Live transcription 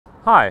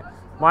Hi,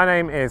 my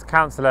name is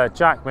Councillor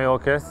Cllr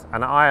Mayorcas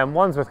and I am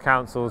Wandsworth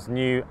Council's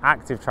new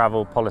active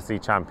travel policy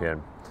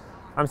champion.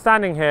 I'm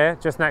standing here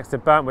just next to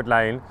Burntwood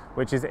Lane,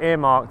 which is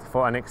earmarked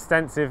for an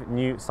extensive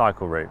new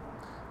cycle route.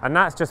 And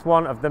that's just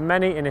one of the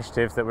many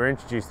initiatives that we're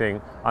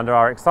introducing under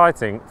our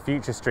exciting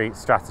Future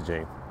Streets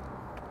strategy.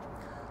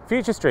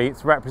 Future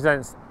Streets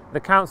represents the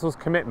Council's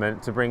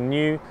commitment to bring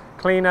new,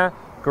 cleaner,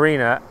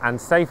 greener and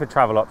safer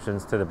travel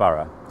options to the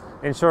borough,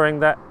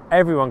 ensuring that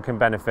everyone can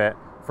benefit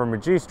from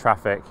reduced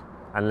traffic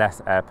and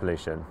less air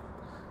pollution.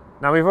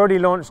 Now, we've already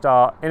launched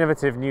our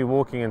innovative new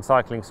walking and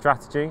cycling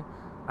strategy,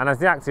 and as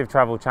the active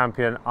travel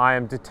champion, I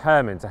am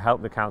determined to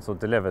help the Council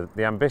deliver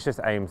the ambitious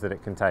aims that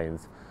it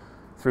contains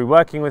through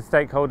working with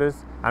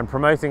stakeholders and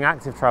promoting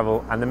active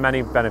travel and the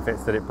many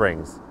benefits that it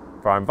brings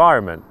for our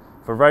environment,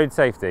 for road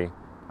safety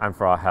and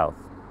for our health.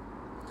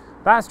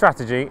 That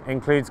strategy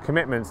includes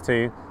commitments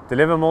to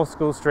deliver more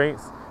school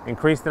streets,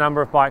 increase the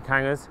number of bike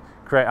hangers,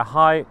 create a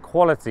high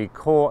quality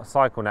core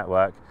cycle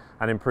network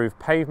and improve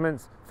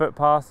pavements,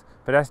 footpaths,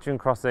 pedestrian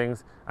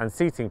crossings and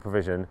seating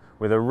provision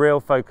with a real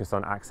focus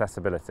on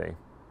accessibility.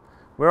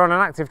 We're on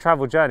an active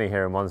travel journey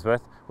here in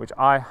Wandsworth, which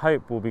I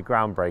hope will be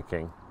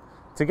groundbreaking.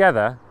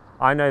 Together,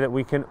 I know that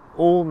we can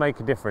all make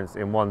a difference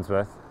in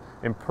Wandsworth,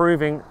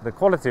 improving the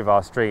quality of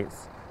our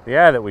streets, the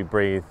air that we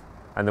breathe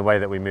and the way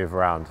that we move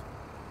around.